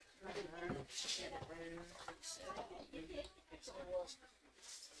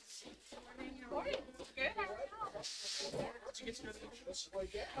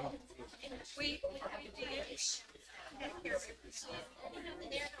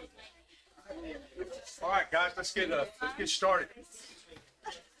All right, guys, let's get started.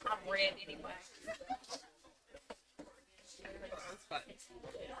 I'm red anyway.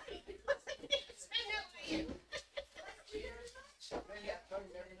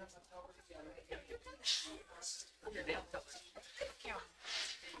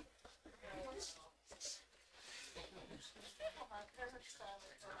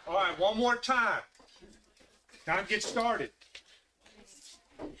 All right, one more time. Time to get started.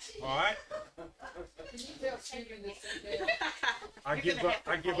 All right. I give up,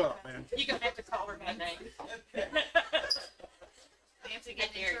 man. You're gonna have to call her by name. Nancy,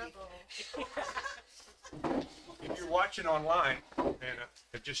 get in trouble. If you're watching online and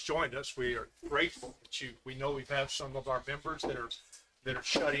have just joined us, we are grateful that we know we've had some of our members that are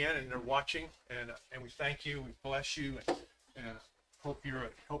shut in and they're watching, and we thank you, we bless you, and hope you're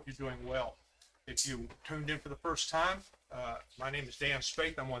doing well. If you tuned in for the first time, my name is Dan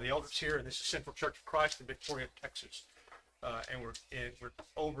Spaeth. I'm one of the elders here, and this is Central Church of Christ in Victoria, Texas. And we're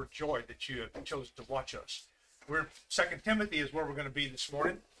overjoyed that you have chosen to watch us. We're in 2 Timothy is where we're going to be this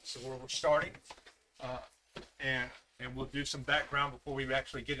morning, so where we're starting, and we'll do some background before we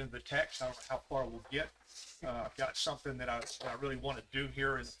actually get into the text. I don't know how far we'll get. I've got something that I really want to do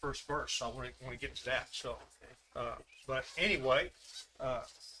here in the first verse, so I want to get to that. So, but anyway,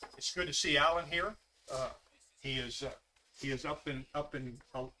 it's good to see Alan here. He is up and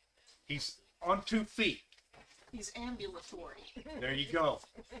he's on 2 feet. He's ambulatory. There you go.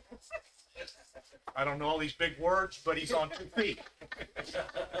 I don't know all these big words, but he's on 2 feet.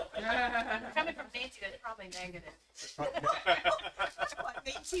 Coming from Nancy, that's probably negative. What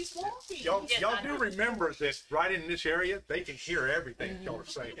means he's walking. Y'all do remember that right in this area, they can hear everything y'all are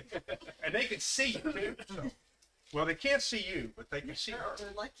saying. And they can see you too. So. Well, they can't see you, but they can see her.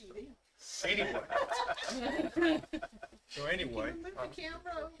 They're lucky then. Anyway. So anyway. Move the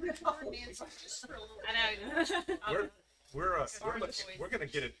camera over. Nancy, just for a little. I know. We're going to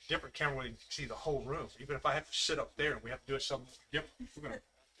get a different camera where you can see the whole room. Even if I have to sit up there and we have to do it something different,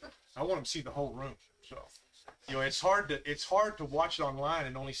 I want them to see the whole room. So, it's hard to watch it online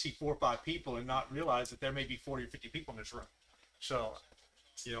and only see 4 or 5 people and not realize that there may be 40 or 50 people in this room. So,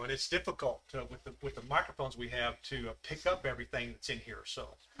 and it's difficult with the microphones we have to pick up everything that's in here.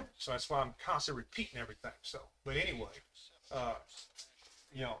 So that's why I'm constantly repeating everything. So, but anyway,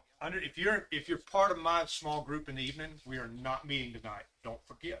 if you're part of my small group in the evening, we are not meeting tonight. Don't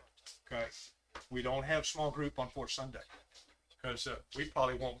forget. Okay, we don't have small group on 4th Sunday because I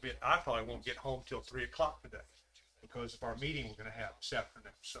probably won't get home till 3 o'clock today because of our meeting we're going to have this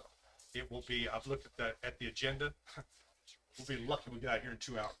afternoon. So it will be. I've looked at the agenda. We'll be lucky we get out here in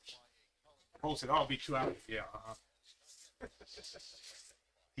 2 hours. Paul said, "I'll be 2 hours." Yeah.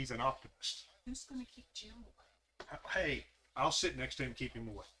 He's an optimist. Who's going to keep Jim away? Hey, I'll sit next to him and keep him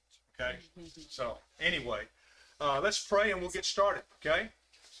away. Okay? So, anyway, let's pray and we'll get started. Okay?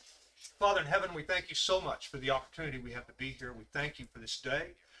 Father in heaven, we thank you so much for the opportunity we have to be here. We thank you for this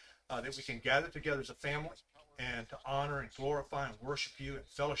day, that we can gather together as a family and to honor and glorify and worship you and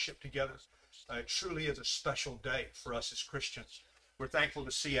fellowship together. It truly is a special day for us as Christians. We're thankful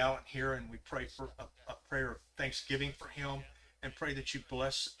to see Alan here, and we pray for a prayer of thanksgiving for him and pray that you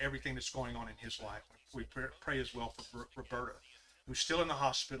bless everything that's going on in his life. We pray as well for Roberta, who's still in the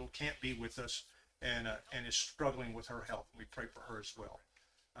hospital, can't be with us, and is struggling with her health. We pray for her as well.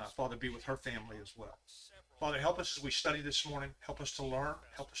 Father, be with her family as well. Father, help us as we study this morning. Help us to learn.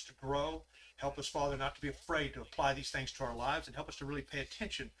 Help us to grow. Help us, Father, not to be afraid to apply these things to our lives, and help us to really pay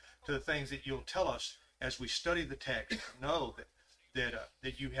attention to the things that you'll tell us as we study the text. Know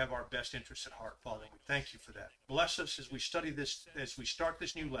that you have our best interests at heart, Father. We thank you for that. Bless us as we study this, as we start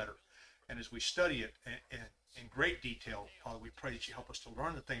this new letter, and as we study it in great detail, Father. We pray that you help us to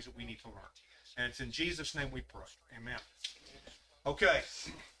learn the things that we need to learn. And it's in Jesus' name we pray. Amen. Okay,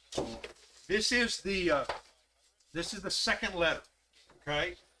 this is the second letter.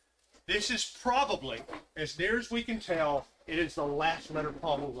 Okay. This is probably, as near as we can tell, it is the last letter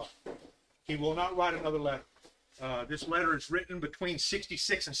Paul will write. He will not write another letter. This letter is written between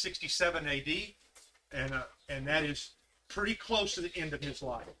 66 and 67 A.D., and that is pretty close to the end of his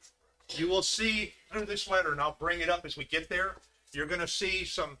life. You will see through this letter, and I'll bring it up as we get there, you're going to see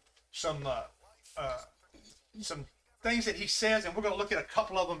some things that he says, and we're going to look at a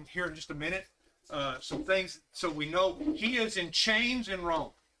couple of them here in just a minute. Some things, so we know he is in chains in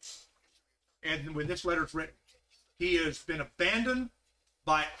Rome. And when this letter is written, he has been abandoned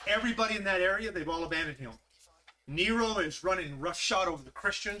by everybody in that area. They've all abandoned him. Nero is running roughshod over the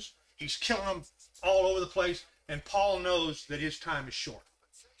Christians. He's killing them all over the place. And Paul knows that his time is short.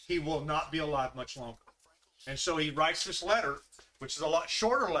 He will not be alive much longer. And so he writes this letter, which is a lot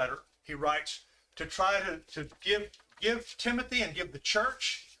shorter letter. He writes to try to give Timothy and give the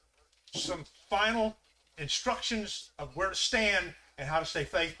church some final instructions of where to stand and how to stay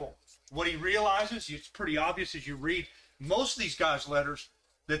faithful. What he realizes, it's pretty obvious as you read most of these guys' letters,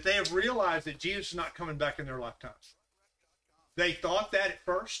 that they have realized that Jesus is not coming back in their lifetime. They thought that at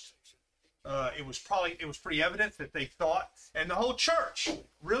first. It was pretty evident that they thought, and the whole church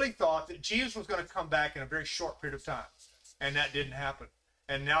really thought that Jesus was going to come back in a very short period of time, and that didn't happen.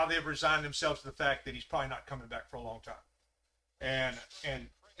 And now they've resigned themselves to the fact that he's probably not coming back for a long time.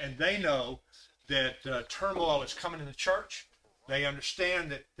 And they know that turmoil is coming in the church. They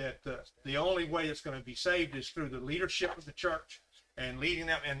understand that the only way it's going to be saved is through the leadership of the church and leading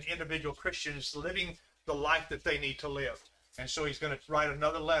them, and individual Christians living the life that they need to live. And so he's going to write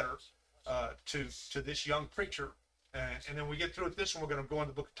another letter to this young preacher. And then we get through with this one, we're going to go into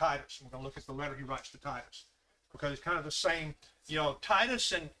the book of Titus. We're going to look at the letter he writes to Titus. Because it's kind of the same,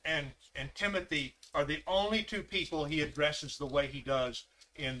 Titus and Timothy are the only two people he addresses the way he does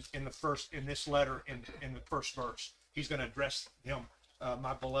in this letter in the first verse. He's going to address him,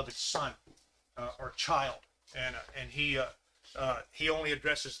 my beloved son or child, and he only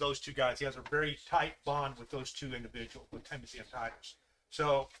addresses those two guys. He has a very tight bond with those two individuals, with Timothy and Titus.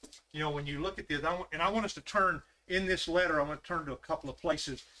 So, when you look at this, I want us to turn in this letter. I want to turn to a couple of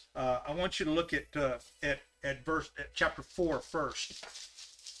places. I want you to look at chapter 4 first.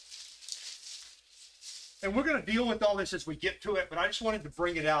 And we're going to deal with all this as we get to it, but I just wanted to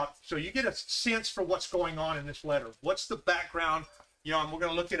bring it out so you get a sense for what's going on in this letter. What's the background? And we're going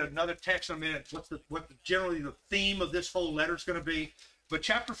to look at another text in a minute. What generally the theme of this whole letter is going to be. But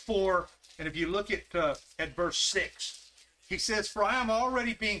chapter 4, and if you look at verse 6, he says, "For I am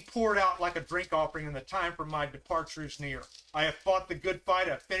already being poured out like a drink offering, and the time for my departure is near. I have fought the good fight.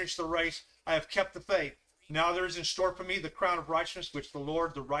 I have finished the race. I have kept the faith. Now there is in store for me the crown of righteousness, which the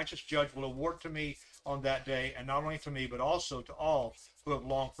Lord, the righteous judge, will award to me on that day, and not only to me, but also to all who have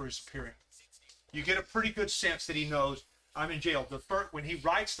longed for his appearing." You get a pretty good sense that he knows I'm in jail. When he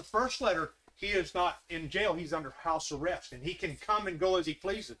writes the first letter, he is not in jail. He's under house arrest, and he can come and go as he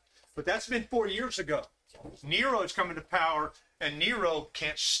pleases. But that's been 4 years ago. Nero is coming to power, and Nero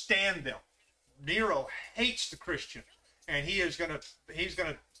can't stand them. Nero hates the Christians, and he's going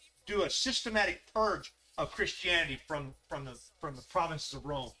to do a systematic purge of Christianity from the provinces of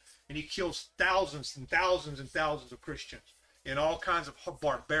Rome. And he kills thousands and thousands and thousands of Christians in all kinds of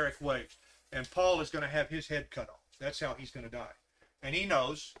barbaric ways. And Paul is going to have his head cut off. That's how he's going to die. And he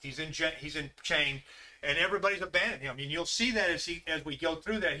knows he's in chain, and everybody's abandoned him. And you'll see that as we go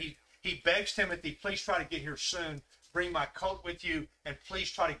through that. He begs Timothy, "Please try to get here soon. Bring my coat with you, and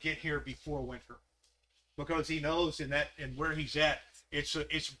please try to get here before winter," because he knows in where he's at,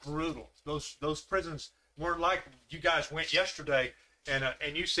 it's brutal. Those prisons weren't like you guys went yesterday.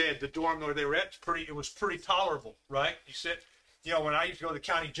 And you said the dorm where they were at it was pretty tolerable, right? You said, when I used to go to the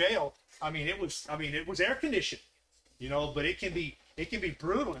county jail, it was air conditioned, but it can be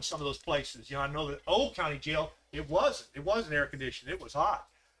brutal in some of those places. I know that old county jail, it wasn't air conditioned. It was hot.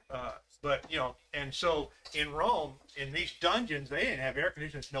 And so in Rome, in these dungeons, they didn't have air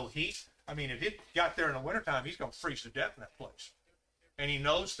conditioning, no heat. If it got there in the wintertime, he's going to freeze to death in that place. And he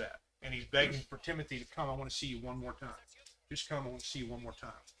knows that. And he's begging for Timothy to come. I want to see you one more time. Just come, I want to see you one more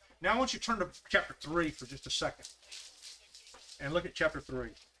time. Now I want you to turn to chapter 3 for just a second. And look at chapter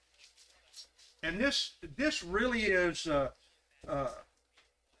 3. And this really is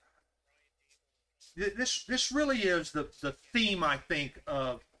this really is the theme, I think,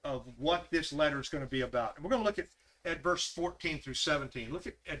 of what this letter is going to be about. And we're going to look at verse 14 through 17. Look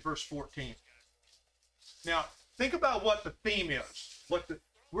at verse 14. Now, think about what the theme is.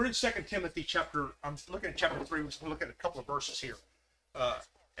 We're in 2 Timothy I'm looking at chapter 3. We're going to look at a couple of verses here.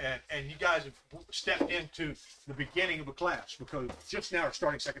 And you guys have stepped into the beginning of a class, because just now we're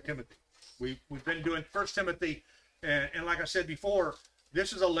starting 2 Timothy. We've been doing 1 Timothy, and like I said before,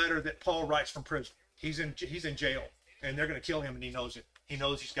 this is a letter that Paul writes from prison. He's in jail, and they're going to kill him, and he knows it. He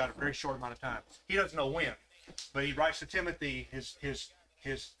knows he's got a very short amount of time. He doesn't know when, but he writes to Timothy,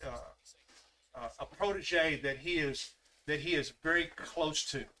 a protege that he is very close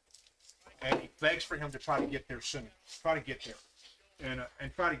to, and he begs for him to try to get there soon. Try to get there,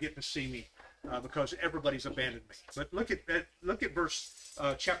 and try to get to see me, because everybody's abandoned me. But look at verse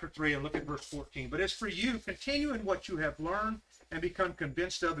chapter 3 and look at verse 14. "But as for you, continue in what you have learned and become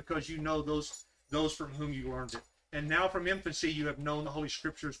convinced of, because you know those from whom you learned it, And now from infancy you have known the Holy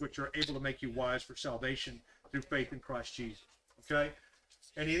Scriptures, which are able to make you wise for salvation through faith in Christ Jesus. Okay?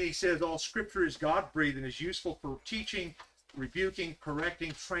 And he says all Scripture is God-breathed and is useful for teaching, rebuking,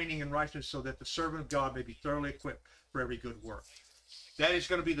 correcting, training in righteousness, so that the servant of God may be thoroughly equipped for every good work. That is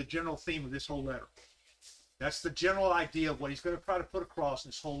going to be the general theme of this whole letter. That's the general idea of what he's going to try to put across in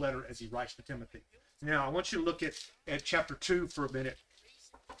this whole letter as he writes to Timothy. Now, I want you to look at chapter 2 for a minute.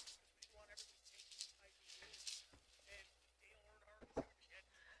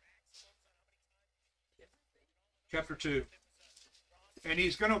 Chapter 2. And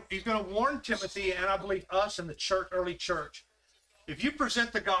he's gonna warn Timothy, and I believe us in the church, early church, if you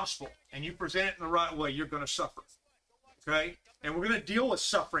present the gospel and you present it in the right way, you're going to suffer. Okay? And we're going to deal with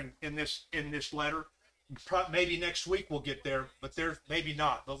suffering in this letter. Maybe next week we'll get there, but maybe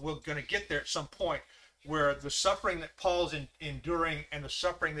not. But we're going to get there at some point where the suffering that Paul's enduring and the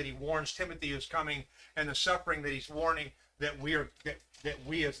suffering that he warns Timothy is coming, and the suffering that he's warning that we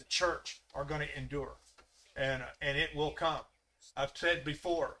as the church are going to endure, and it will come. I've said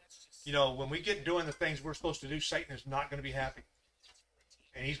before, when we get doing the things we're supposed to do, Satan is not going to be happy.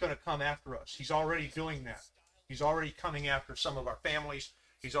 And he's going to come after us. He's already doing that. He's already coming after some of our families.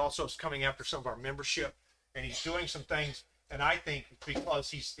 He's also coming after some of our membership. And he's doing some things, and I think because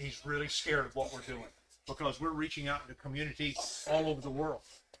he's really scared of what we're doing. Because we're reaching out in the community all over the world.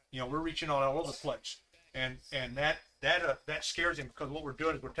 We're reaching out all over the place. And that scares him, because what we're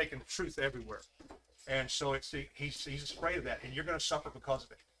doing is we're taking the truth everywhere. And so he's afraid of that, and you're going to suffer because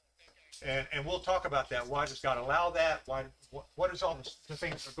of it. And we'll talk about that. Why does God allow that? What is all the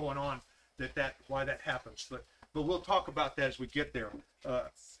things that are going on why that happens? But we'll talk about that as we get there.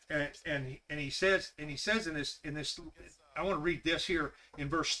 And he says in this I want to read this here in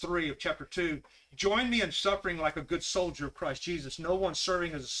verse 3 of chapter 2. Join me in suffering like a good soldier of Christ Jesus. No one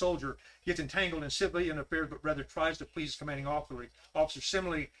serving as a soldier gets entangled in civilian affairs, but rather tries to please his commanding officer.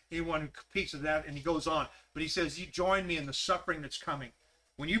 Similarly, anyone who competes with that, and he goes on. But he says, you join me in the suffering that's coming.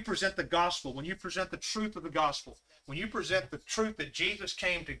 When you present the gospel, when you present the truth of the gospel, when you present the truth that Jesus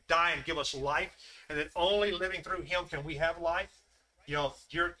came to die and give us life, and that only living through him can we have life,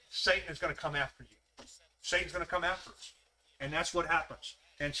 Satan is going to come after you. Satan's going to come after us. And that's what happens.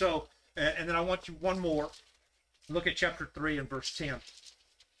 And so, and then I want you one more. Look at chapter 3 and verse 10.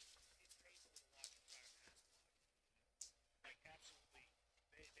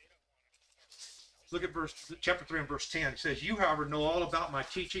 Look at chapter 3 and verse 10. It says, you, however, know all about my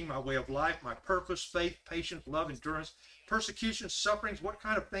teaching, my way of life, my purpose, faith, patience, love, endurance, persecution, sufferings, what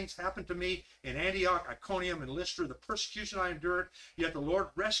kind of things happened to me in Antioch, Iconium, and Lystra, the persecution I endured, yet the Lord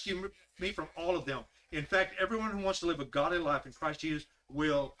rescued me from all of them. In fact, everyone who wants to live a godly life in Christ Jesus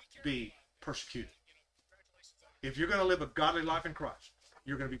will be persecuted. If you're going to live a godly life in Christ,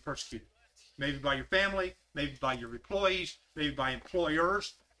 you're going to be persecuted. Maybe by your family, maybe by your employees, maybe by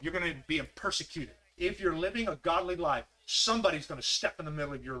employers. You're going to be persecuted. If you're living a godly life, somebody's going to step in the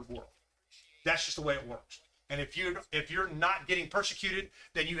middle of your world. That's just the way it works. And if you're not getting persecuted,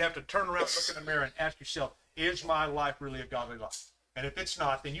 then you have to turn around, look in the mirror, and ask yourself, is my life really a godly life? And if it's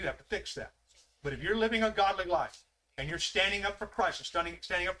not, then you have to fix that. But if you're living a godly life and you're standing up for Christ and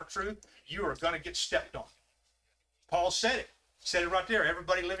standing up for truth, you are going to get stepped on. Paul said it. He said it right there.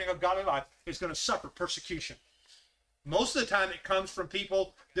 Everybody living a godly life is going to suffer persecution. Most of the time it comes from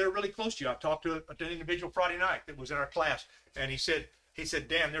people that are really close to you. I talked to an individual Friday night that was in our class, and he said,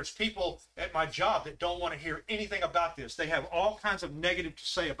 Dan, there's people at my job that don't want to hear anything about this. They have all kinds of negative to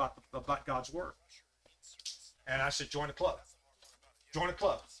say about God's word. And I said, join the club. Join a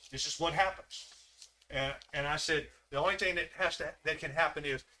club. This is what happens. And I said, the only thing that can happen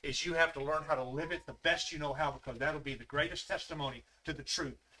is you have to learn how to live it the best you know how, because that'll be the greatest testimony to the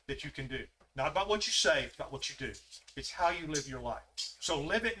truth that you can do. Not about what you say, it's about what you do. It's how you live your life. So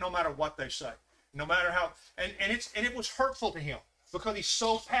live it no matter what they say. No matter how, and it was hurtful to him because he's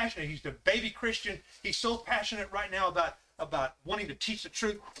so passionate. He's the baby Christian. He's so passionate right now about wanting to teach the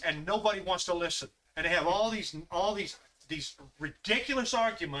truth, and nobody wants to listen. And they have all these ridiculous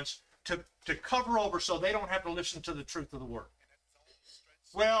arguments to cover over so they don't have to listen to the truth of the word.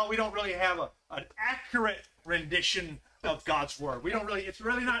 Well, we don't really have an accurate rendition of God's word. It's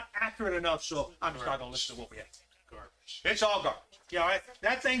really not accurate enough, so I'm just not going to listen to what we have. Garbage. It's all garbage.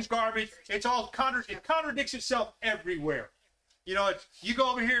 That thing's garbage. It contradicts itself everywhere. You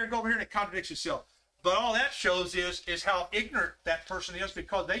go over here and it contradicts itself. But all that shows is how ignorant that person is,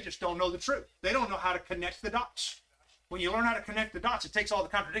 because they just don't know the truth. They don't know how to connect the dots. When you learn how to connect the dots, it takes all the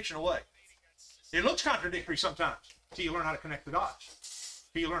contradiction away. It looks contradictory sometimes until you learn how to connect the dots.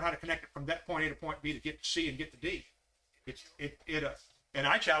 Until you learn how to connect it from that point A to point B to get to C and get to D. And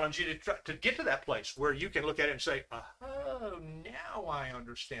I challenge you to try to get to that place where you can look at it and say, oh, now I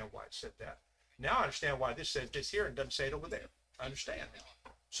understand why it said that. Now I understand why this said this here and doesn't say it over there. I understand.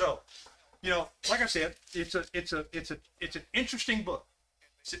 So, like I said, it's an interesting book.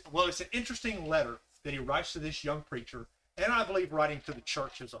 It's an interesting letter that he writes to this young preacher, and I believe writing to the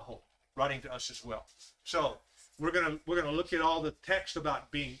church as a whole, writing to us as well. So we're gonna look at all the text about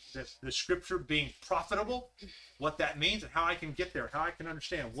being the scripture being profitable, what that means, and how I can get there, how I can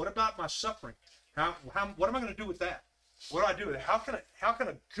understand. What about my suffering? What am I going to do with that? What do I do with it? How can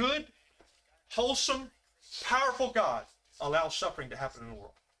a good, wholesome, powerful God allow suffering to happen in the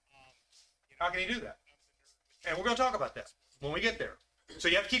world? How can he do that? And we're going to talk about that when we get there. So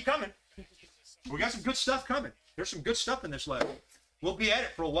you have to keep coming. We got some good stuff coming. There's some good stuff in this letter. We'll be at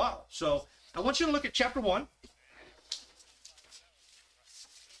it for a while. So I want you to look at chapter 1.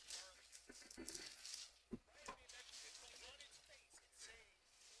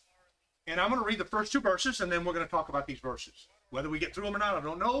 And I'm going to read the first 2 verses, and then we're going to talk about these verses. Whether we get through them or not, I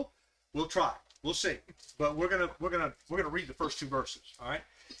don't know. We'll try. We'll see. But we're going to read the first 2 verses. All right.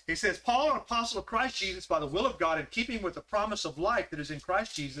 He says, Paul, an apostle of Christ Jesus, by the will of God, in keeping with the promise of life that is in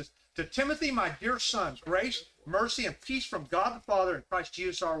Christ Jesus, to Timothy, my dear son, grace, mercy, and peace from God the Father and Christ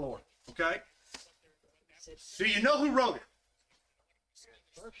Jesus our Lord. Okay? So you know who wrote it?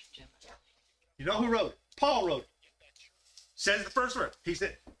 You know who wrote it? Paul wrote it. Says the first verse. He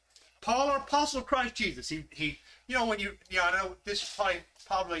said, Paul, an apostle of Christ Jesus. He when I know this is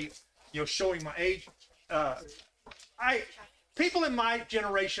probably showing my age. People in my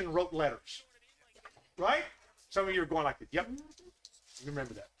generation wrote letters, right? Some of you are going like this. Yep, you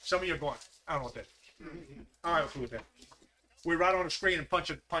remember that. Some of you are going, I don't know what that is. All right, what's with that? We write on a screen and punch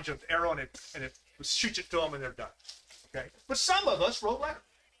an arrow and it shoots it to them and they're done. Okay, but some of us wrote letters.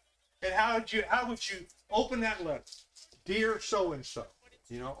 And how would you open that letter? Dear so and so,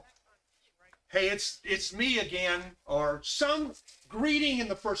 Hey, it's me again, or some greeting in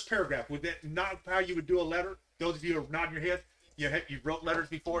the first paragraph. Would that not how you would do a letter? Those of you who are nodding your head, you wrote letters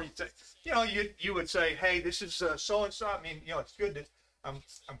before. You'd say, you would say, hey, this is so and so. I mean, it's good that I'm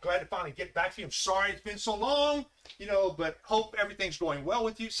glad to finally get back to you. I'm sorry it's been so long, but hope everything's going well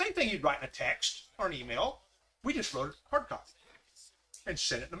with you. Same thing you'd write in a text or an email. We just wrote it hard copy and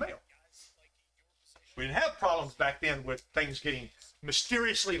sent it in the mail. We didn't have problems back then with things getting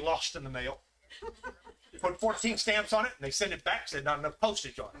mysteriously lost in the mail. Put 14 stamps on it, and they send it back. Said not enough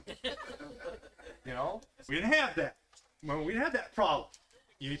postage on it. We didn't have that. Well, we didn't have that problem.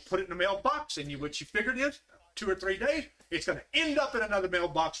 You put it in the mailbox, and what you figured is 2 or 3 days, it's going to end up in another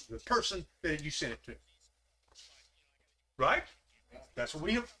mailbox with the person that you sent it to. Right? That's what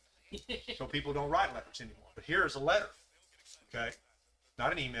we have. So people don't write letters anymore. But here is a letter. Okay,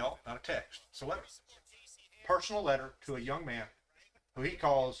 not an email, not a text. It's a letter. Personal letter to a young man who he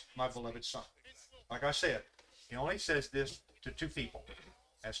calls my beloved son. Like I said, he only says this to 2 people,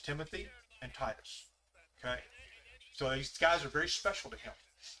 as Timothy and Titus. Okay? So these guys are very special to him.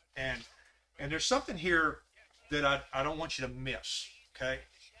 And there's something here that I don't want you to miss, okay?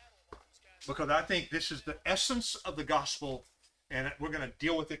 Because I think this is the essence of the gospel, and we're going to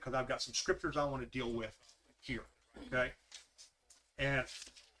deal with it because I've got some scriptures I want to deal with here, okay? And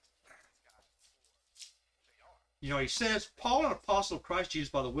he says, Paul, an apostle of Christ Jesus,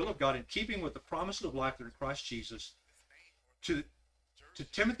 by the will of God, in keeping with the promises of life that are in Christ Jesus, to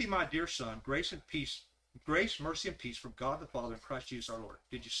Timothy, my dear son, grace, mercy, and peace from God the Father and Christ Jesus our Lord.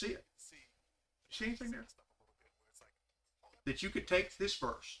 Did you see it? You see anything there? That you could take this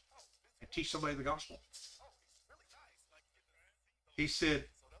verse and teach somebody the gospel. He said,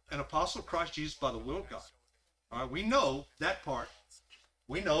 an apostle of Christ Jesus by the will of God. All right, we know that part.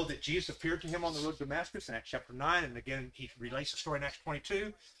 We know that Jesus appeared to him on the road to Damascus in Acts chapter 9, and again he relates the story in Acts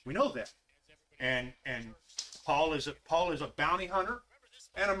 22. We know that, and Paul is a bounty hunter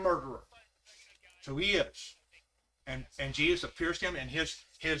and a murderer, so he is, and Jesus appears to him, and his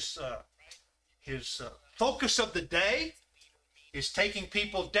focus of the day is taking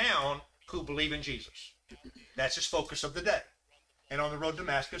people down who believe in Jesus. That's his focus of the day. And on the road to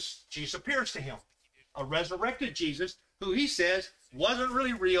Damascus, Jesus appears to him, a resurrected Jesus who he says wasn't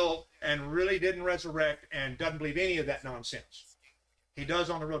really real and really didn't resurrect and doesn't believe any of that nonsense. He does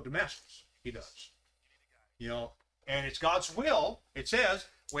on the road to Damascus. He does. And it's God's will. It says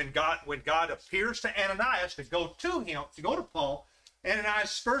when God appears to Ananias to go to Paul,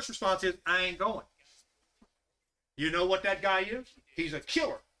 Ananias' first response is, I ain't going. You know what that guy is? He's a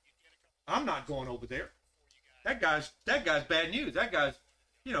killer. I'm not going over there. That guy's bad news. That guy's,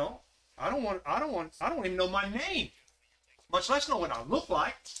 I don't even know my name, much less know what I look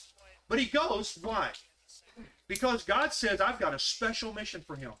like. But he goes, why? Because God says, I've got a special mission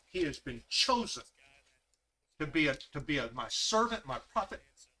for him. He has been chosen to be my servant, my prophet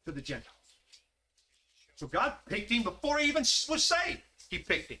to the Gentiles. So God picked him before he even was saved. He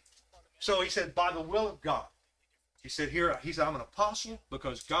picked him. So he said, by the will of God. He said, I'm an apostle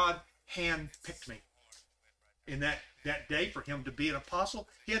because God handpicked me. In that day, for him to be an apostle,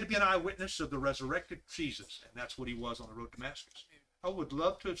 he had to be an eyewitness of the resurrected Jesus. And that's what he was on the road to Damascus. I would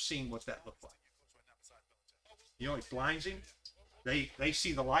love to have seen what that looked like. He blinds him. They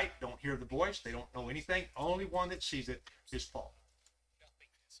see the light, don't hear the voice. They don't know anything. Only one that sees it is Paul.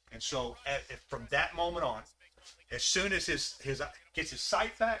 And so from that moment on, as soon as his gets his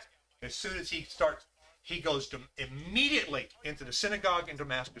sight back, as soon as he goes immediately into the synagogue in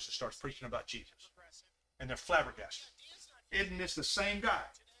Damascus and starts preaching about Jesus. And they're flabbergasted. Isn't this the same guy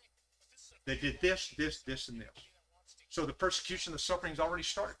that did this, and this? So the persecution, the suffering's already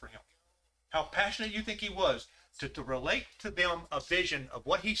started for him. How passionate you think he was to relate to them a vision of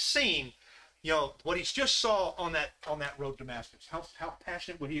what he's seen, what he's just saw on that road to Damascus. How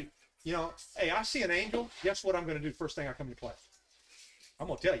passionate would he, hey, I see an angel. Guess what I'm going to do first thing I come to play? I'm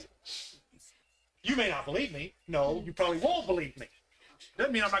going to tell you. You may not believe me. No, you probably won't believe me.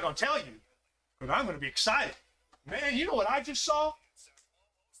 Doesn't mean I'm not going to tell you, because I'm going to be excited. Man, you know what I just saw?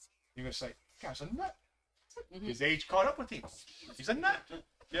 You're going to say, guy's a nut. His age caught up with him. He's a nut.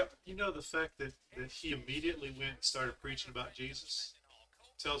 Yep. The fact that he immediately went and started preaching about Jesus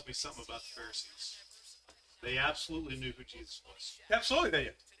tells me something about the Pharisees. They absolutely knew who Jesus was. Absolutely they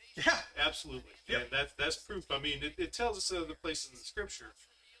did. Yeah. Absolutely. Yep. And that's proof. I mean, it tells us in other places in the scripture,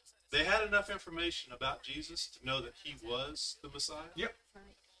 they had enough information about Jesus to know that he was the Messiah. Yep.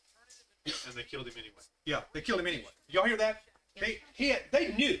 And they killed him anyway. Yeah, they killed him anyway. Y'all hear that?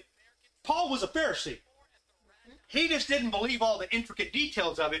 They knew. Paul was a Pharisee. He just didn't believe all the intricate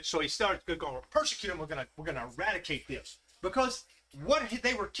details of it, so he started going to persecute him. We're going to eradicate this, because what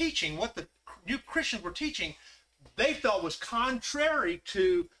they were teaching, what the new Christians were teaching, they felt was contrary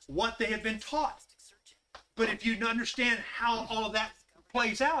to what they had been taught. But if you understand how all of that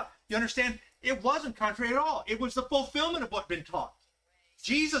plays out, you understand it wasn't contrary at all. It was the fulfillment of what had been taught.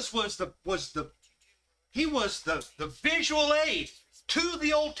 Jesus was the visual aid to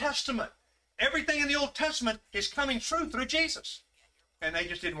the Old Testament. Everything in the Old Testament is coming true through Jesus. And they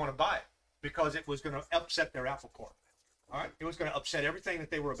just didn't want to buy it because it was going to upset their apple cart. All right? It was going to upset everything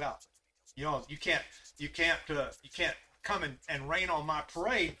that they were about. You can't come and rain on my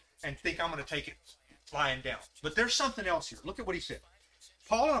parade and think I'm going to take it flying down. But there's something else here. Look at what he said.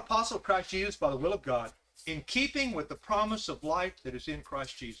 Paul, an apostle of Christ Jesus by the will of God, in keeping with the promise of life that is in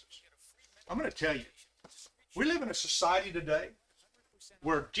Christ Jesus. I'm going to tell you, we live in a society today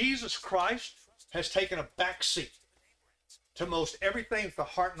where Jesus Christ has taken a back seat to most everything that the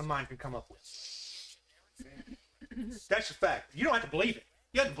heart and the mind can come up with. That's a fact. You don't have to believe it.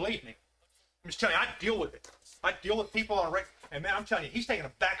 You have to believe me. I'm just telling you, I deal with it. I deal with people on a regular, and man, I'm telling you, he's taking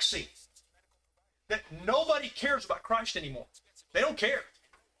a back seat. That nobody cares about Christ anymore. They don't care.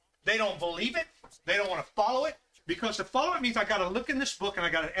 They don't believe it. They don't want to follow it, because to follow it means I got to look in this book and I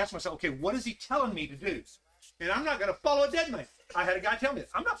got to ask myself, okay, what is he telling me to do? And I'm not going to follow a dead man. I had a guy tell me that.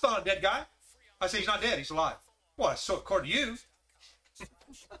 I'm not following a dead guy. I say he's not dead, he's alive. Well, so according to you,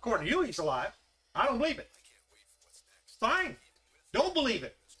 he's alive. I don't believe it. Fine. Don't believe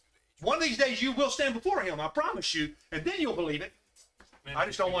it. One of these days you will stand before him, I promise you, and then you'll believe it. Man, I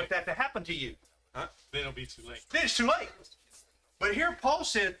just don't want that to happen to you. Huh? Then it'll be too late. Then it's too late. But here Paul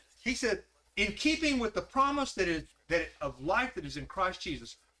said, in keeping with the promise of life that is in Christ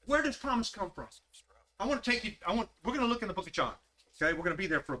Jesus. Where does promise come from? I want to take you, we're going to look in the book of John. Okay, we're going to be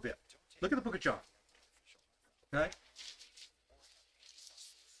there for a bit. Look at the book of John. Okay?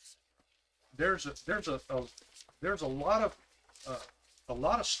 There's a lot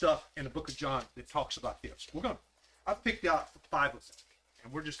of stuff in the book of John that talks about this. I've picked out 5 of them,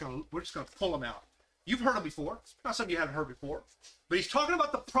 and we're just going to pull them out. You've heard them before. Not something you haven't heard before. But he's talking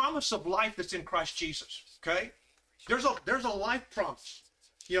about the promise of life that's in Christ Jesus. Okay? There's a life promise.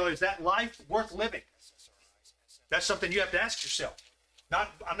 Is that life worth living? That's something you have to ask yourself.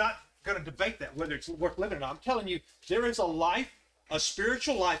 I'm not going to debate that, whether it's worth living or not. I'm telling you, there is a life, a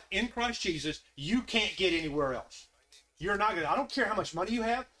spiritual life in Christ Jesus you can't get anywhere else. You're not going to, I don't care how much money you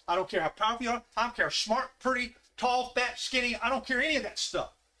have. I don't care how powerful you are. I don't care how smart, pretty, tall, fat, skinny. I don't care any of that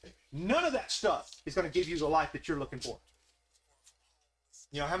stuff. None of that stuff is going to give you the life that you're looking for.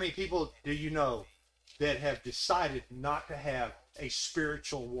 How many people do you know that have decided not to have a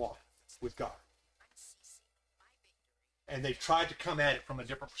spiritual walk with God? And they've tried to come at it from a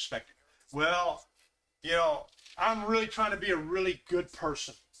different perspective. Well, I'm really trying to be a really good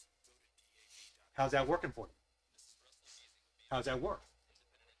person. How's that working for you? How's that work?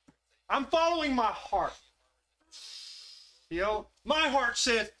 I'm following my heart. You know, my heart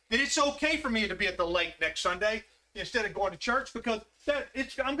says that it's okay for me to be at the lake next Sunday instead of going to church because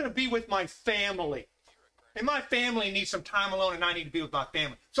I'm going to be with my family. And my family needs some time alone and I need to be with my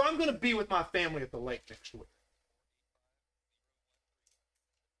family. So I'm going to be with my family at the lake next week.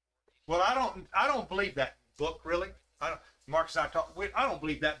 Well, I don't believe that book, really. Marcus and I don't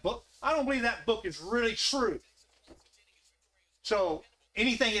believe that book. I don't believe that book is really true. So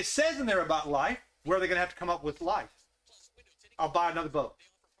anything it says in there about life, where are they going to have to come up with life? I'll buy another boat.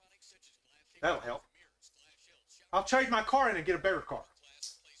 That'll help. I'll trade my car in and get a better car.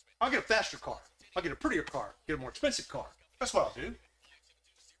 I'll get a faster car. I'll get a prettier car. Get a more expensive car. That's what I'll do.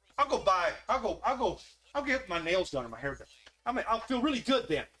 I'll get my nails done and my hair done. I'll feel really good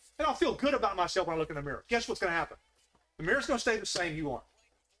then. And I'll feel good about myself when I look in the mirror. Guess what's going to happen? The mirror's going to stay the same you aren't.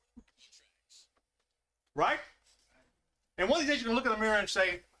 Right? And one of these days you're going to look in the mirror and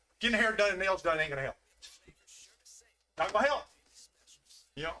say, getting hair done and nails done ain't going to help. Not going to help.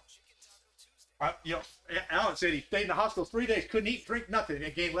 Alan said he stayed in the hospital 3 days, couldn't eat, drink, nothing,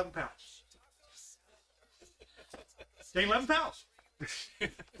 and gained 11 pounds. Gained 11 pounds.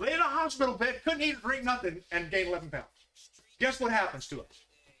 Lay in a hospital bed, couldn't eat, drink, nothing, and gained 11 pounds. Guess what happens to us?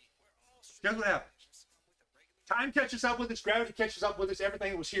 Guess what happens? Time catches up with us, gravity catches up with us,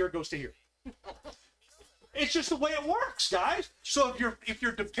 everything that was here goes to here. It's just the way it works, guys. So if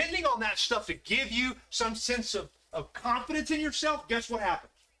you're depending on that stuff to give you some sense of confidence in yourself, guess what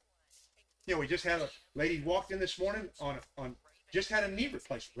happens? You know, we just had a lady walked in this morning on just had a knee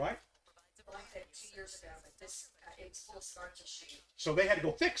replacement, right? I said 2 years ago, but this it still starts to shoot. So they had to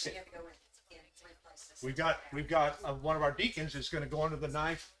go fix We it. have to go in and replace this. We've got one of our deacons is going to go under the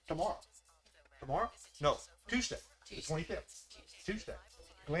knife tomorrow. Tomorrow? No, Tuesday, the 25th. Tuesday.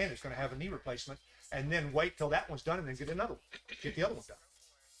 Glenn is going to have a knee replacement and then wait till that one's done and then get another one. Get the other one done.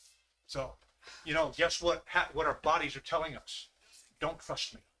 So, you know, guess what our bodies are telling us? Don't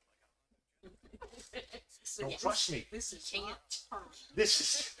trust me. Don't trust me. This is not permanent.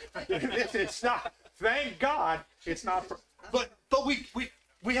 This is not. Thank God it's not. But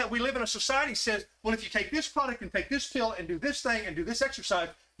we live in a society that says, well, if you take this product and take this pill and do this thing and do this exercise,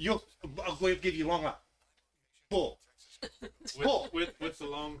 we'll give you long life. Bull. Bull. With the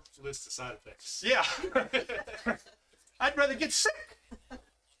long list of side effects. Yeah. I'd rather get sick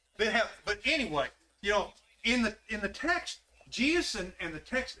than have. But anyway, you know, in the text, Jesus and the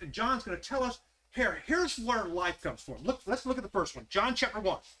text, and John's going to tell us here's where life comes from. Let's look at the first one. John chapter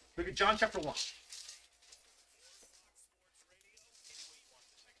 1. Look at John chapter 1.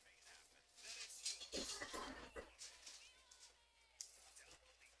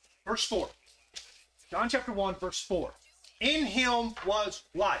 Verse 4. John chapter 1, verse 4. In him was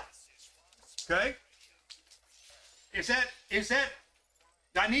life. Okay? Is that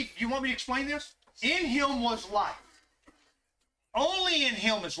you want me to explain this? In him was life. Only in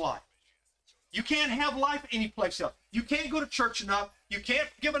him is life. You can't have life anyplace else. You can't go to church enough. You can't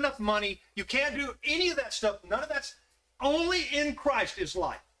give enough money. You can't do any of that stuff. None of that's only in Christ is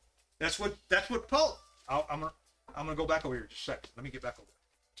life. That's what Paul. I'm gonna go back over here just a second. Let me get back over there.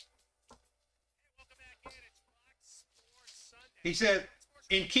 He said,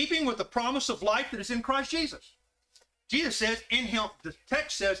 in keeping with the promise of life that is in Christ Jesus. Jesus says, in him, the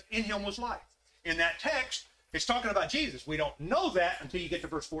text says, in him was life. In that text, it's talking about Jesus. We don't know that until you get to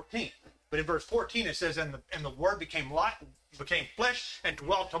verse 14. But in verse 14, it says, and the word became flesh and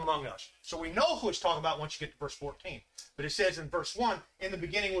dwelt among us. So we know who it's talking about once you get to verse 14. But it says in verse 1, in the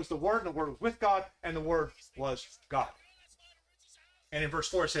beginning was the Word, and the Word was with God, and the Word was God. And in verse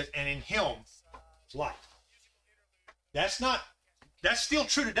 4, it says, and in him was life. That's still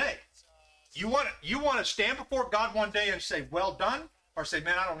true today. You want to stand before God one day and say, well done, or say,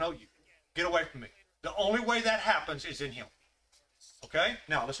 man, I don't know you. Get away from me. The only way that happens is in him. Okay?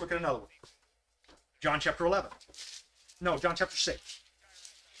 Now, let's look at another one. John chapter 11. No, John chapter 6.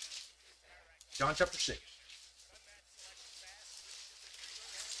 John chapter 6.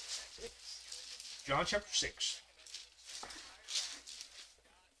 John chapter 6.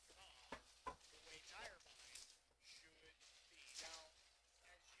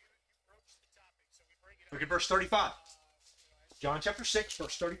 Look at verse 35. John chapter 6,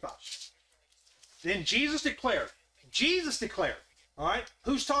 verse 35. Then Jesus declared, all right,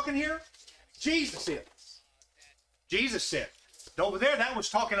 who's talking here? Jesus is. Jesus said. Over there, that was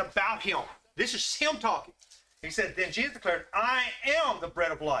talking about him. This is him talking. He said, then Jesus declared, I am the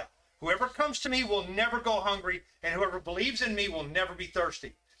bread of life. Whoever comes to me will never go hungry, and whoever believes in me will never be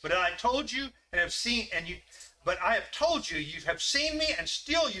thirsty. But I told you and have seen, but I have told you, you have seen me, and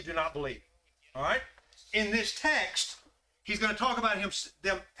still you do not believe. All right? In this text, He's going to talk about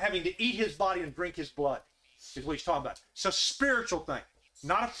them having to eat his body and drink his blood, is what he's talking about. It's a spiritual thing,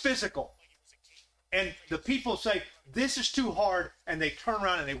 not a physical. And the people say, this is too hard, and they turn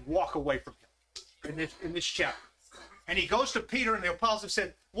around and they walk away from him in this chapter. And he goes to Peter and the apostles and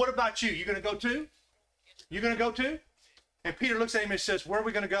said, what about you? You going to go too? You going to go too? And Peter looks at him and says, where are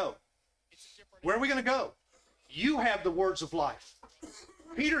we going to go? Where are we going to go? You have the words of life.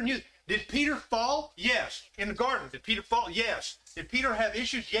 Peter knew. Did Peter fall? Yes. In the garden, did Peter fall? Yes. Did Peter have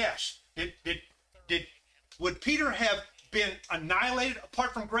issues? Yes. Would Peter have been annihilated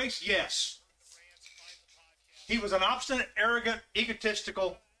apart from grace? Yes. He was an obstinate, arrogant,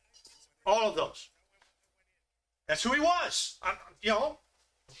 egotistical, all of those. That's who he was.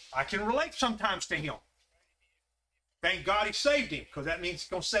 I can relate sometimes to him. Thank God he saved him, because that means he's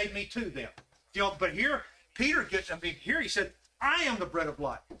going to save me too then. But here, Peter here he said, I am the bread of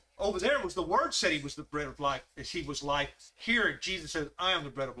life. Over there was the word said he was the bread of life, as he was life. Here, Jesus says, I am the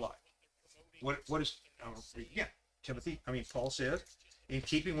bread of life. What is, Paul says, in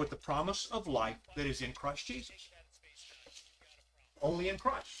keeping with the promise of life that is in Christ Jesus. Only in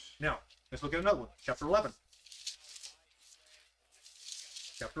Christ. Now, let's look at another one. Chapter 11.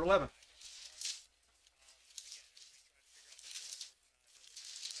 Chapter 11.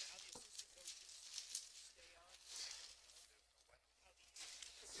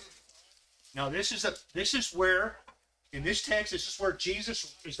 Now, this is where, in this text, this is where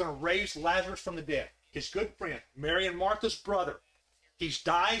Jesus is going to raise Lazarus from the dead. His good friend, Mary and Martha's brother. He's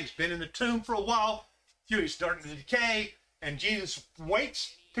died. He's been in the tomb for a while. He's starting to decay. And Jesus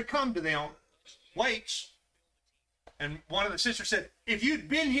waits to come to them. Waits. And one of the sisters said, if you'd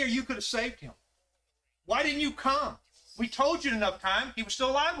been here, you could have saved him. Why didn't you come? We told you enough time. He was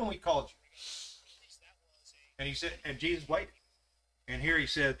still alive when we called you. And he said, and Jesus waited. And here he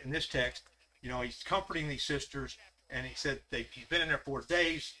said in this text, he's comforting these sisters, and he said he's been in there 4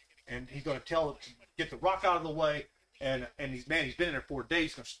 days, and he's going to tell them to get the rock out of the way. And he's been in there 4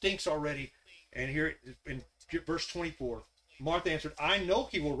 days, it stinks already. And here in verse 24, Martha answered, I know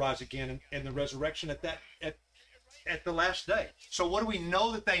he will rise again in the resurrection at the last day. So what do we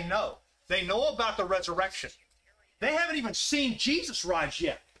know that they know? They know about the resurrection. They haven't even seen Jesus rise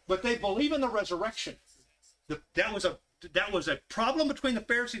yet, but they believe in the resurrection. That was a problem between the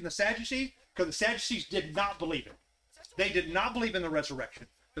Pharisees and the Sadducees, because the Sadducees did not believe it. They did not believe in the resurrection.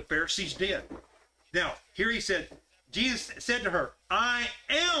 The Pharisees did. Now, here he said, Jesus said to her, I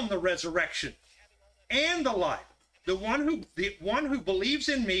am the resurrection and the life. The one who believes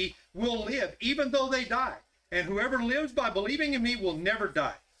in me will live, even though they die. And whoever lives by believing in me will never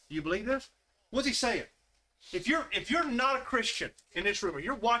die. Do you believe this? What's he saying? If you're not a Christian in this room, or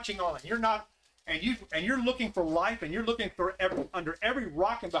you're watching on, and you're not, and you're looking for life, and you're looking for under every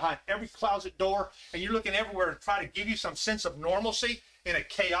rock and behind every closet door, and you're looking everywhere to try to give you some sense of normalcy in a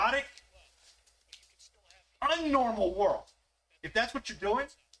chaotic, unnormal world. If that's what you're doing,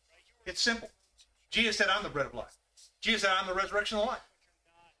 it's simple. Jesus said, I'm the bread of life. Jesus said, I'm the resurrection of life.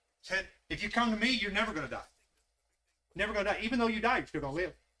 He said, if you come to me, you're never going to die. Never going to die. Even though you die, you're still going to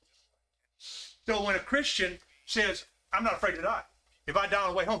live. So when a Christian says, I'm not afraid to die. If I die on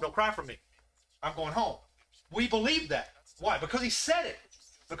the way home, don't cry for me. I'm going home. We believe that. Why? Because he said it.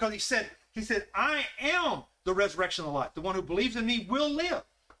 Because he said, I am the resurrection of life. The one who believes in me will live.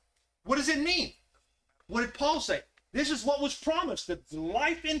 What does it mean? What did Paul say? This is what was promised. That the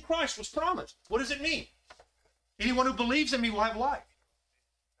life in Christ was promised. What does it mean? Anyone who believes in me will have life.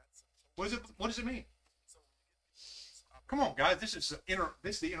 What does it mean? Come on, guys. This is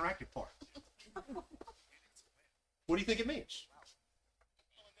the interactive part. What do you think it means?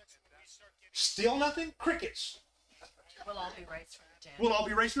 Still nothing? Crickets. We'll all be raised from the dead. We'll all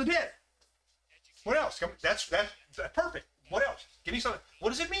be raised from the dead. What else? That's perfect. What else? Give me something. What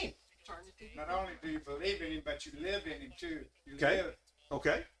does it mean? Not only do you believe in him, but you live in him too. You Okay. live.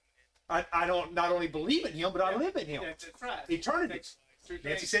 Okay. I don't not only believe in him, but I live in him. That's right. Eternity. That's two Nancy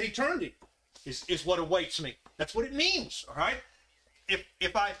things. said eternity is what awaits me. That's what it means. All right.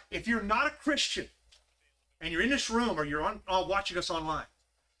 If you're not a Christian and you're in this room or you're watching us online,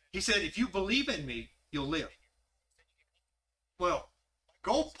 he said, if you believe in me, you'll live. Well,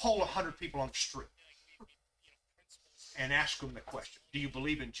 go poll 100 people on the street and ask them the question: do you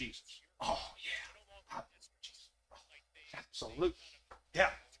believe in Jesus? Oh yeah, I believe in Jesus. Oh, absolutely. Yeah.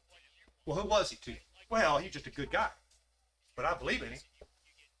 Well, who was he to you? Well, he's just a good guy, but I believe in him.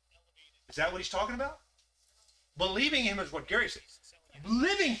 Is that what he's talking about? Believing him is what Gary said.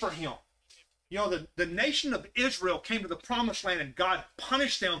 Living for him. You know, the nation of Israel came to the promised land and God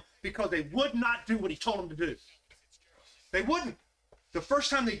punished them because they would not do what he told them to do. They wouldn't. The first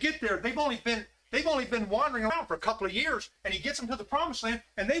time they get there, they've only been They've only been wandering around for a couple of years, and he gets them to the promised land,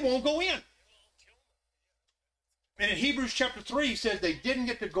 and they won't go in. And in Hebrews chapter 3, he says they didn't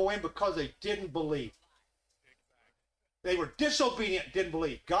get to go in because they didn't believe. They were disobedient, didn't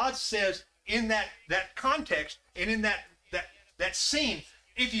believe. God says in that context and in that scene,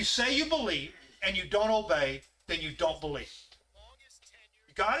 if you say you believe and you don't obey, then you don't believe.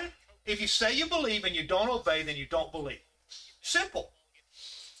 You got it? If you say you believe and you don't obey, then you don't believe. Simple.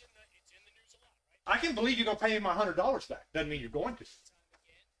 I can believe you're going to pay me my $100 back. Doesn't mean you're going to.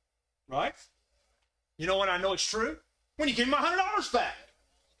 Right? You know when I know it's true? When you give me my $100 back.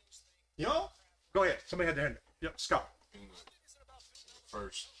 You know? Go ahead. Somebody had their hand up. Yep, Scott. In the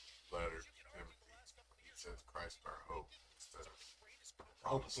first letter to Timothy, he says Christ our hope instead of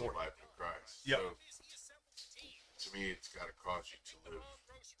promise of life in Christ. Yep. So to me, it's got to cause you to live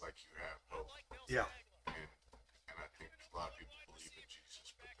like you have hope. Yeah. And I think a lot of people believe in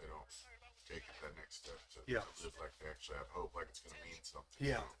Jesus, but they don't take it that next step to live like they actually have hope, like it's going to mean something.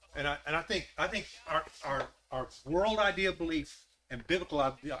 Yeah. And I think our world idea of belief and biblical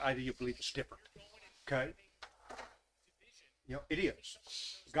idea of belief is different. Okay. You know, it is.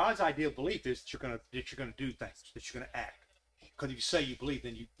 God's idea of belief is that you're gonna do things, that you're gonna act. Because if you say you believe,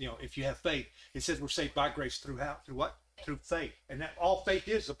 then you know, if you have faith, it says we're saved by grace through how? Through what? Through faith. And that all faith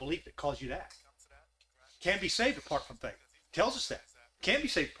is a belief that causes you to act. Can't be saved apart from faith. Tells us that. Can't be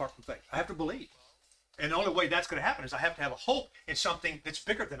saved apart from faith. I have to believe. And the only way that's going to happen is I have to have a hope in something that's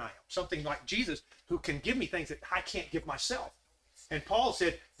bigger than I am. Something like Jesus, who can give me things that I can't give myself. And Paul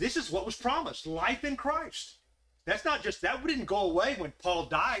said, this is what was promised, life in Christ. That's not just, that didn't go away when Paul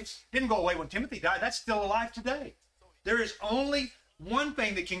died. Didn't go away when Timothy died. That's still alive today. There is only one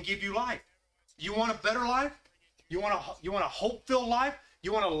thing that can give you life. You want a better life? You want a hope-filled life?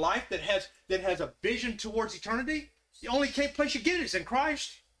 You want a life that has a vision towards eternity? The only place you get it is in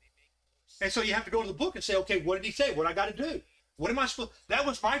Christ. And so you have to go to the book and say, okay, what did he say? What I got to do? What am I supposed? That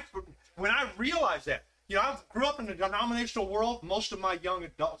was when I realized that. You know, I grew up in the denominational world most of my young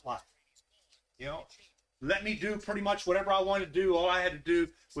adult life. You know, let me do pretty much whatever I wanted to do. All I had to do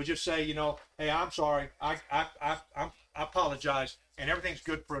was just say, you know, hey, I'm sorry, I apologize, and everything's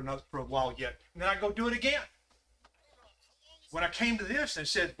good for a while yet. And then I go do it again. When I came to this and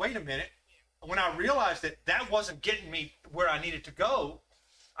said, wait a minute, when I realized that wasn't getting me where I needed to go,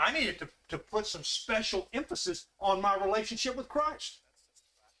 I needed to put some special emphasis on my relationship with Christ.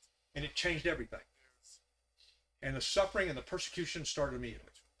 And it changed everything. And the suffering and the persecution started immediately.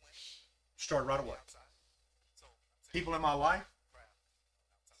 Started right away. People in my life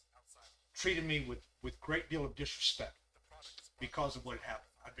treated me with great deal of disrespect because of what had happened.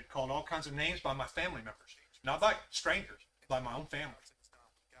 I've been called all kinds of names by my family members. Not by strangers, by my own family.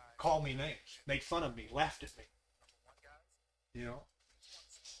 Called me names, made fun of me, laughed at me. You know,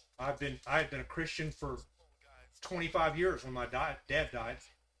 I had been a Christian for 25 years when my dad died,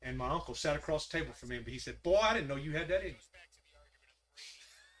 and my uncle sat across the table from me, but he said, boy, I didn't know you had that in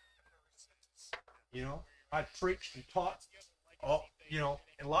you. You know, I preached and taught, you know,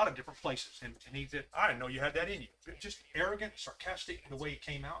 in a lot of different places, and he said, I didn't know you had that in you. Just arrogant, sarcastic, the way he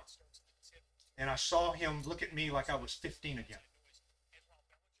came out. And I saw him look at me like I was 15 again.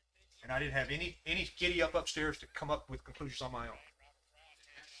 And I didn't have any giddy up upstairs to come up with conclusions on my own.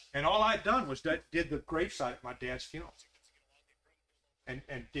 And all I'd done was did the gravesite at my dad's funeral. And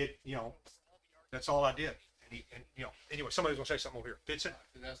did, you know, that's all I did. And you know, anyway, somebody's gonna say something over here. Vincent?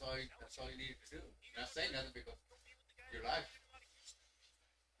 That's all you need to do. Not saying nothing because your life.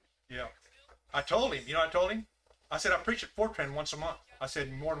 Yeah. I told him, I said I preach at Fortran once a month. I said,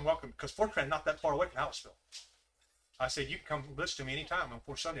 you're more than welcome, because Fortran's not that far away from Hallettsville. I said, you can come listen to me anytime on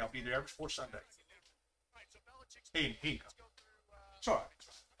fourth Sunday. I'll be there every fourth Sunday. He can come. It's all right.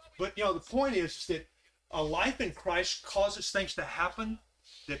 But, you know, the point is that a life in Christ causes things to happen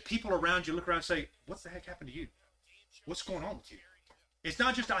that people around you look around and say, what the heck happened to you? What's going on with you? It's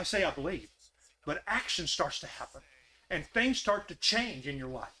not just I say I believe, but action starts to happen. And things start to change in your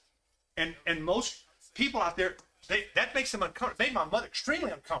life. And most people out there, that makes them uncomfortable. It made my mother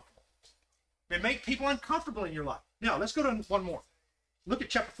extremely uncomfortable. It makes people uncomfortable in your life. Now, let's go to one more. Look at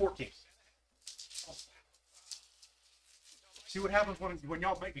chapter 14. See what happens when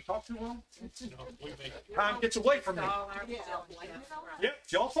y'all make me talk too long? Time gets away from me. Yep,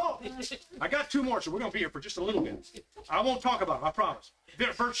 it's y'all's fault. I got two more, so we're going to be here for just a little bit. I won't talk about them, I promise.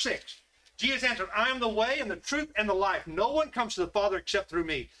 Verse 6. Jesus answered, I am the way and the truth and the life. No one comes to the Father except through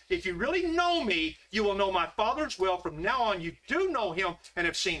me. If you really know me, you will know my Father as well. From now on, you do know him and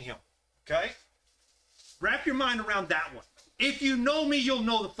have seen him. Okay? Wrap your mind around that one. If you know me, you'll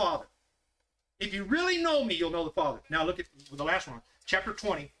know the Father. If you really know me, you'll know the Father. Now look at the last one. Chapter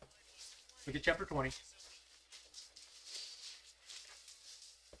 20, Look at chapter 20.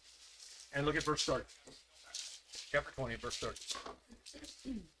 And look at verse 30. Chapter 20, verse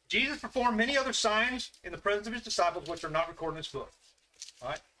 30. Jesus performed many other signs in the presence of his disciples, which are not recorded in this book. All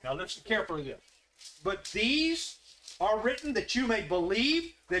right? Now listen carefully to this. But these are written that you may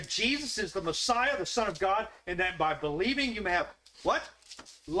believe that Jesus is the Messiah, the Son of God, and that by believing you may have what?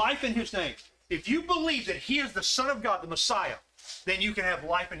 Life in his name. If you believe that he is the Son of God, the Messiah, then you can have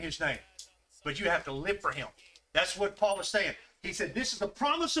life in his name. But you have to live for him. That's what Paul is saying. He said, this is the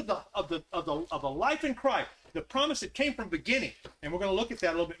promise of the life in Christ, the promise that came from beginning. And we're going to look at that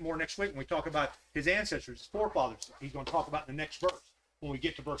a little bit more next week when we talk about his ancestors, his forefathers. He's going to talk about in the next verse when we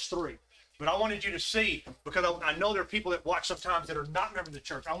get to verse 3. But I wanted you to see, because I know there are people that watch sometimes that are not members of the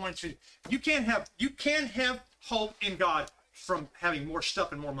church. I want you can have hope in God from having more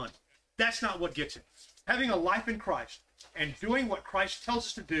stuff and more money. That's not what gets it. Having a life in Christ and doing what Christ tells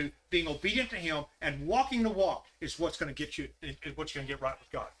us to do, being obedient to him and walking the walk is what's going to get you, is what you're going to get right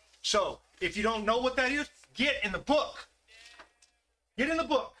with God. So if you don't know what that is, get in the book. Get in the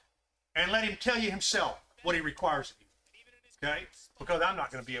book and let him tell you himself what he requires of you. Okay? Because I'm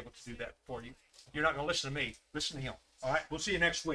not going to be able to do that for you. You're not going to listen to me. Listen to him. All right? We'll see you next week.